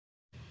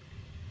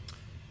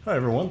Hi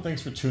everyone,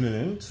 thanks for tuning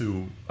in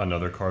to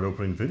another card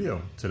opening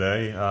video.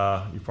 Today,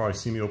 you've probably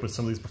seen me open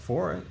some of these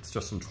before. It's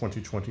just some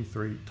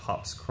 2023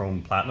 Topps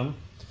Chrome Platinum.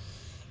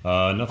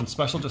 Nothing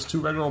special, just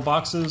two regular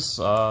boxes,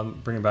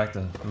 bringing back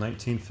the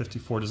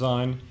 1954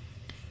 design.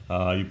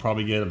 You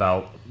probably get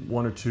about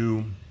one or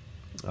two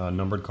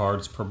numbered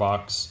cards per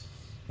box,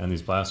 and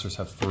these blasters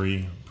have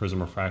 3 prism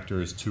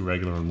refractors, 2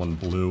 regular and 1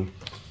 blue.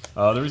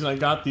 The reason I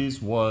got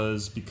these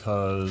was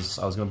because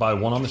I was going to buy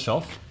one on the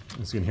shelf.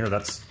 As you can hear,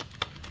 that's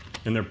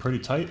in there pretty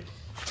tight.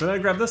 So then I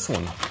grabbed this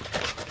one.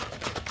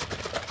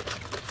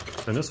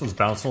 And this one's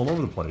bouncing all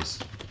over the place.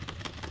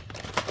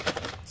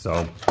 So,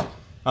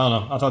 I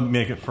don't know. I thought I'd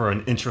make it for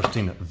an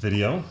interesting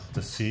video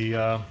to see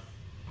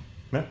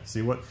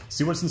see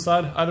what's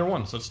inside either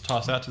one. So let's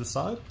toss that to the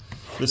side.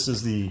 This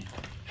is the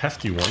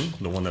hefty one,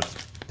 the one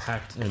that's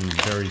packed and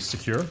very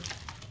secure.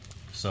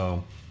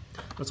 So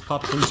let's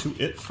pop into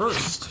it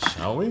first,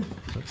 shall we?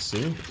 Let's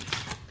see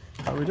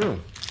how we do.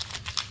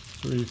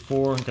 3,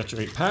 4, got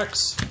your 8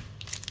 packs.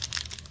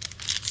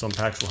 Some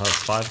packs will have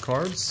 5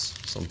 cards,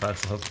 some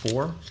packs will have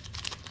 4.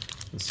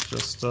 Let's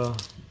just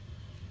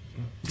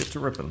get to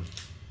ripping.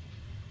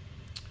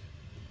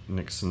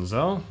 Nick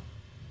Senzel.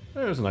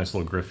 There's a nice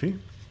little Griffey.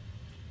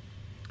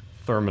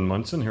 Thurman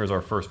Munson. Here's our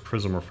first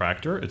Prism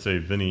Refractor. It's a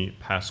Vinny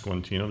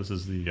Pasquantino. This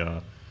is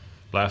the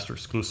Blaster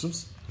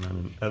exclusives. And then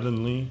an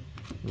Evan Lee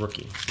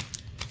rookie.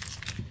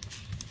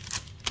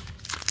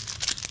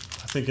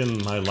 I think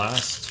in my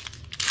last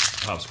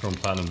Topps Chrome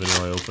Platinum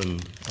video I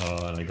opened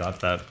and I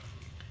got that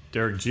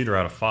Derek Jeter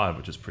out of 5,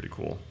 which is pretty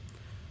cool.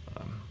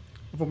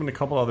 I've opened a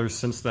couple others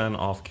since then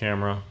off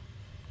camera.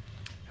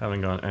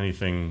 Haven't got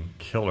anything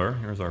killer.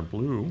 Here's our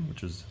blue,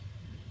 which is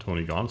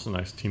Tony Gaunt. It's a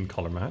nice team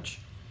color match.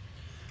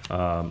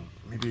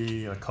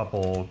 Maybe a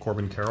couple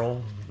Corbin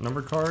Carroll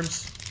numbered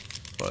cards,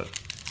 but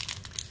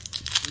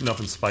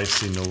nothing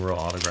spicy, no real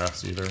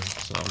autographs either.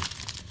 So,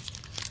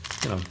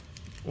 you know,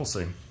 we'll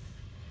see.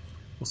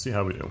 We'll see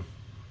how we do.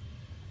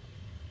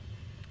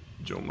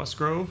 Joe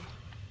Musgrove.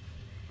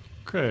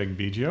 Craig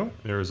Biggio.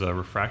 There's a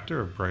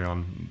refractor of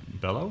Brayon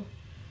Bello.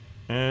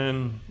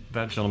 And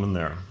that gentleman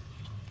there.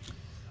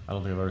 I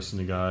don't think I've ever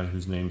seen a guy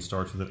whose name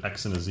starts with an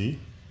X and a Z,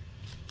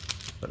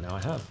 but now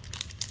I have.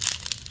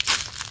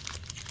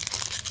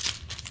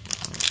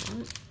 All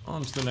right,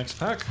 on to the next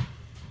pack.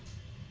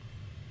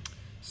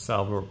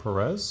 Salvador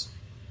Perez.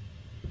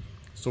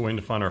 Still waiting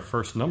to find our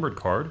first numbered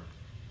card.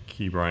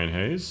 Key Brian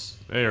Hayes.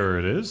 There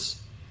it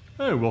is.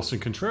 Hey, Wilson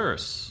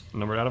Contreras.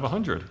 Numbered out of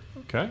 100.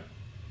 Okay.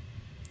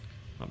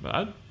 Not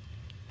bad.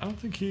 I don't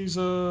think he's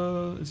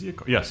is he a,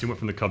 yes, he went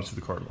from the Cubs to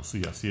the Cardinals. So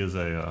yes, he is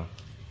a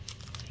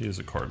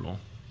Cardinal.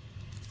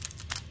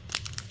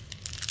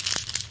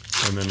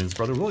 And then his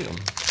brother William,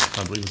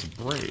 I believe, is a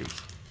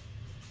Brave.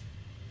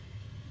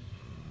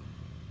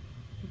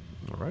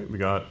 All right, we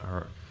got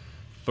our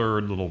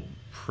third little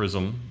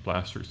Prism,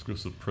 Blaster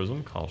exclusive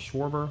Prism, Kyle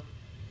Schwarber.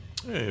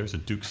 Hey, there's a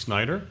Duke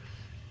Snider.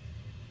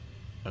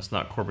 That's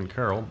not Corbin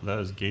Carroll, that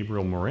is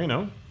Gabriel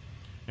Moreno.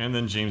 And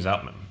then James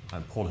Outman. I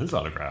pulled his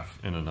autograph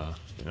in I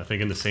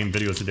think in the same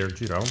video as the Derek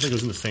Jeter. I don't think it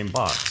was in the same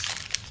box,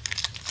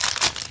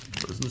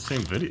 but it was in the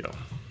same video.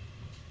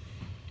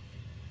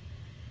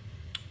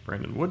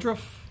 Brandon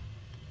Woodruff.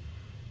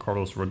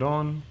 Carlos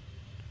Rodon.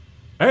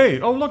 Hey,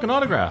 oh look, an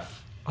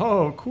autograph.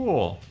 Oh,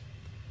 cool.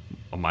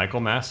 A Michael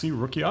Massey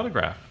rookie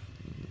autograph.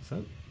 Is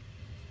that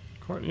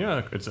card?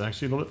 Yeah, it's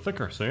actually a little bit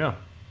thicker, so yeah.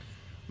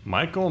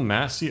 Michael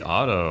Massey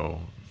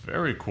auto.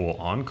 Very cool,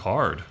 on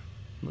card.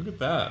 Look at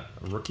that,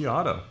 a rookie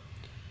auto.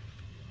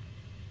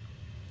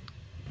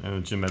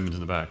 And Jim Edmonds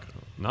in the back.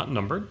 Not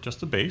numbered,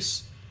 just a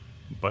base.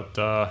 But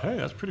hey,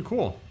 that's pretty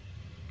cool.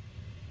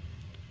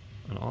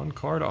 An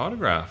on-card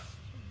autograph.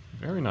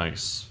 Very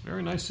nice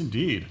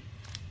indeed.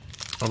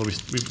 Although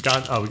we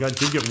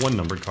did get one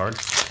numbered card.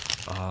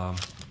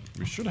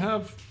 We should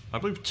have, I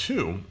believe,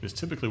 2 is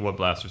typically what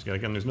blasters get.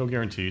 Again, there's no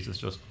guarantees. It's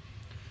just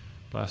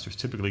blasters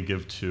typically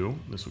give 2.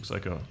 This looks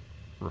like a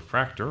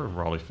refractor of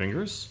Raleigh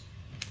Fingers.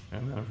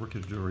 And then a rookie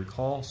jewelry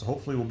call. So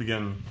hopefully we'll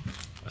begin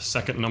a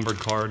second numbered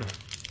card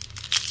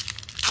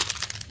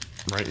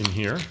right in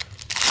here.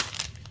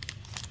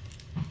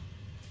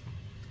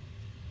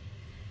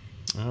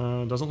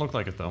 Doesn't look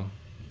like it though.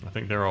 I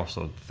think they're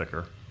also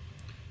thicker.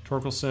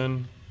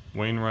 Torkelson,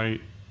 Wainwright,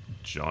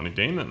 Johnny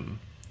Damon,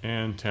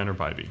 and Tanner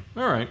Bybee.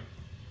 All right.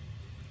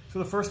 So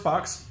the first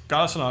box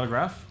got us an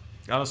autograph,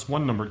 got us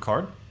one numbered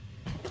card.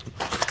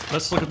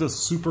 Let's look at this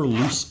super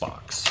loose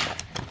box.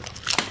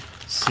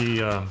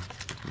 See,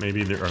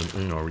 maybe there are,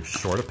 are we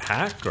short a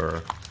pack,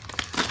 or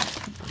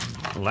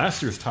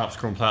last year's Topps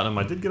Chrome Platinum,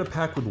 I did get a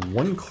pack with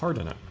 1 card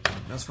in it.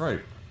 That's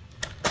right.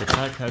 The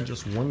pack had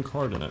just 1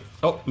 card in it.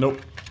 Oh,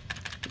 nope.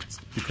 It's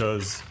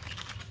because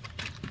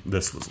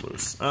this was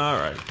loose. All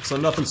right, so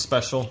nothing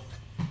special.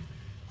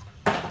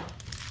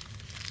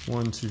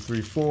 1, 2,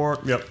 3, 4.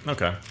 Yep,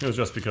 okay. It was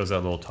just because that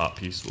little top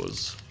piece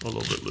was a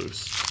little bit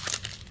loose.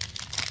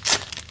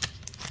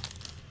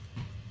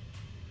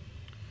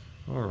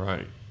 All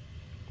right.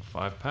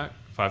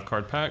 5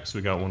 card packs.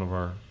 We got one of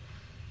our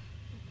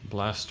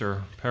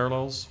Blaster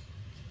parallels.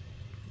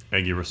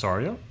 Eggy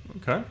Rosario.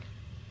 Okay.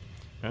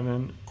 And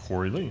then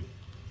Corey Lee.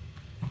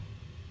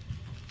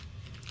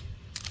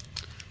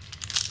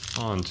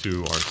 On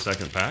to our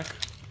second pack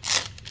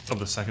of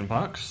the second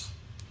box.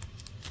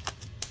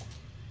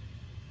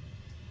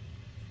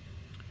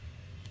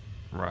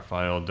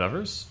 Rafael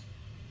Devers.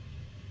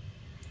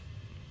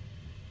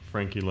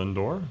 Frankie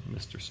Lindor,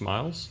 Mr.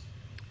 Smiles.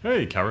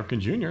 Hey, Cal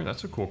Ripken Jr.,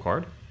 that's a cool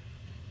card.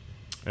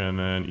 And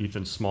then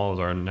Ethan Small is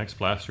our next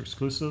Blaster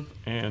exclusive,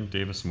 and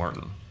Davis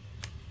Martin.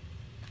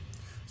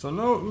 So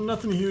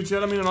nothing huge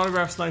yet. I mean, an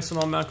autograph's nice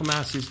and all. Michael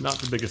Massey's not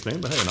the biggest name,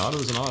 but hey, an auto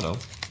is an auto.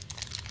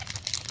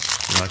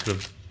 And I could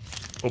have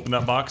opened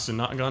that box and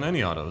not gotten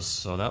any autos,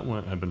 so that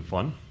one had been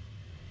fun.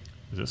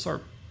 Is this our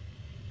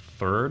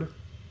third?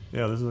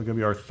 Yeah, this is going to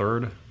be our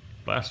third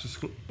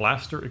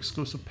Blaster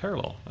exclusive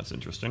parallel. That's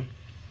interesting.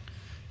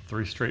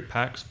 3 straight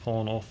packs,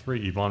 pulling all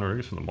 3. Ivan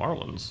Rodriguez from the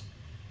Marlins.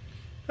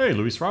 Hey,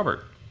 Luis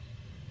Robert.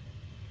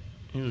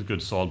 He's a good,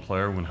 solid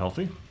player when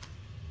healthy.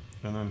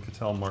 And then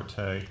Ketel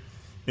Marte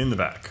in the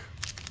back.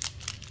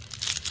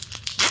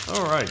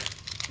 All right,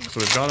 so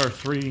we've got our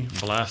 3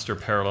 Blaster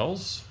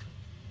parallels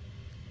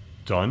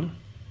done.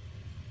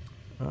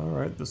 All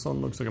right, this one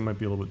looks like it might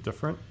be a little bit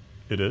different.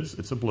 It is.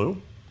 It's a blue.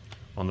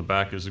 On the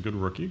back is a good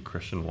rookie,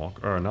 Christian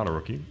Walker. Or not a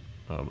rookie,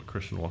 but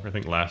Christian Walker. I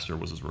think last year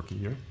was his rookie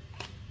year.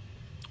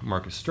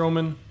 Marcus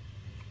Stroman,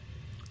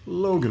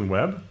 Logan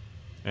Webb,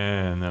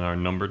 and then our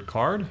numbered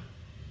card,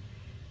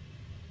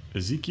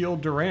 Ezekiel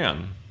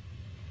Duran.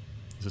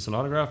 Is this an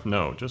autograph?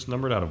 No, just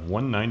numbered out of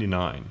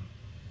 199. I think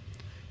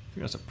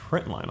that's a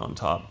print line on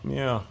top.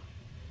 Yeah,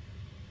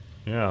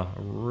 a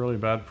really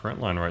bad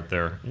print line right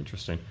there.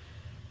 Interesting.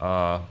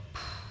 I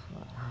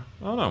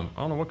don't know.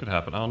 I don't know what could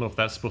happen. I don't know if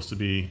that's supposed to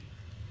be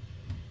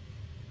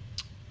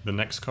the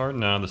next card.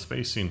 No, the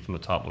spacing from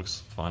the top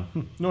looks fine.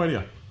 No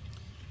idea.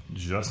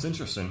 Just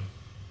interesting.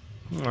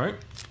 All right.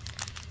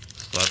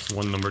 So that's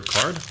one numbered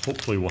card.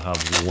 Hopefully we'll have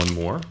one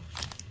more.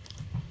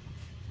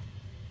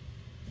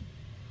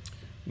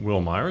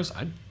 Will Myers.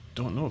 I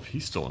don't know if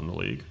he's still in the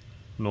league.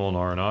 Nolan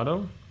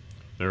Arenado.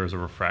 There's a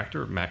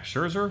refractor. Max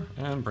Scherzer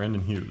and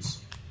Brandon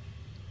Hughes.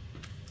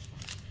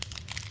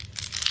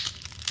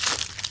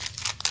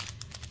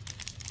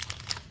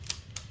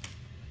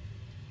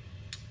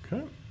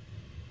 Okay.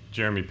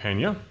 Jeremy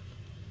Pena.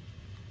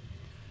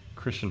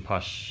 Christian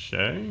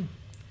Pache.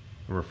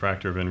 A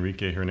refractor of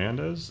Enrique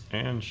Hernandez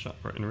and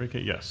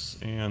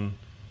and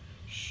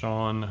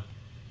Sean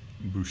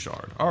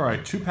Bouchard. All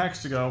right, 2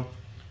 packs to go.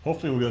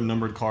 Hopefully we'll get a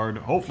numbered card.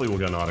 Hopefully we'll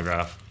get an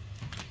autograph.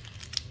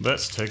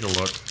 Let's take a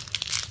look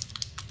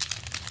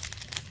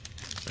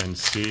and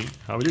see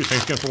how we do.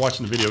 Thanks again for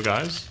watching the video,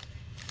 guys.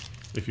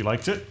 If you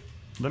liked it,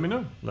 let me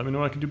know. Let me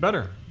know I can do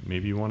better.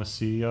 Maybe you want to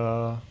see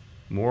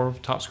more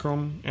of Topps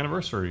Chrome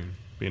Anniversary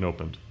being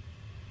opened.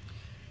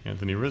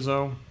 Anthony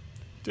Rizzo,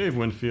 Dave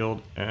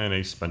Winfield, and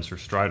a Spencer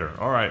Strider.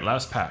 All right,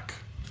 last pack.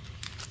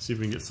 See if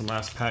we can get some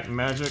last pack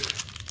magic.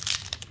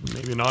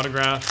 Maybe an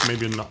autograph,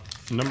 maybe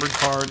a numbered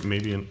card,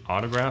 maybe an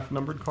autograph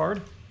numbered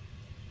card.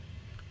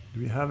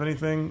 Do we have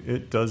anything?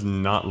 It does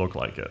not look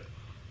like it.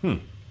 I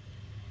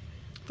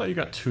thought you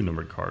got 2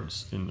 numbered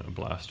cards in a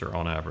Blaster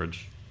on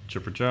average.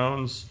 Chipper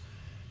Jones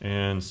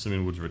and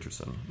Simeon Woods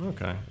Richardson.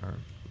 Okay,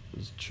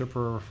 is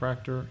Chipper a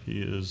refractor?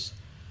 He is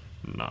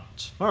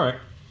not. All right.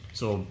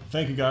 So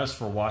thank you guys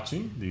for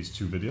watching these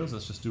 2 videos.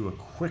 Let's just do a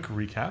quick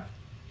recap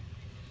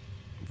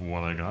of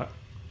what I got.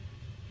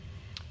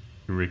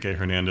 Enrique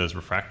Hernandez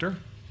refractor,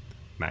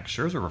 Max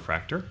Scherzer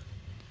refractor,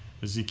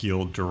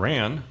 Ezekiel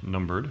Duran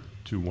numbered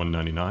to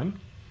 199,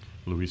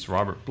 Luis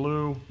Robert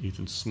blue,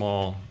 Ethan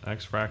Small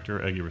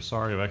X-Fractor, Eggy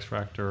Rosario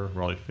X-Fractor,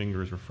 Raleigh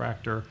Fingers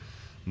refractor,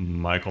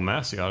 Michael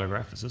Massey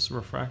autograph. Is this a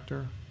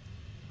refractor?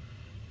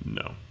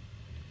 No.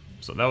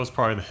 So that was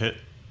probably the hit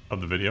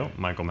of the video,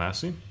 Michael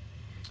Massey.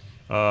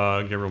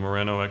 Gabriel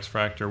Moreno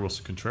X-Fractor,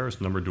 Wilson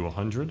Contreras numbered to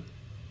 100.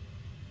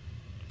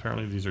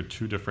 Apparently these are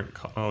 2 different,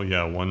 oh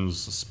yeah,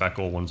 one's a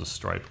speckle, one's a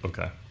stripe.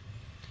 Okay.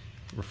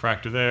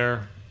 Refractor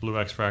there, blue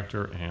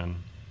X-Fractor, and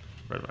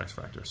red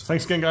X-Fractor. So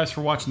thanks again, guys,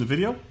 for watching the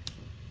video.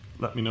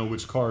 Let me know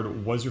which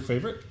card was your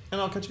favorite, and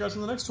I'll catch you guys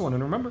in the next one.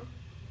 And remember,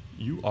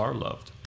 you are loved.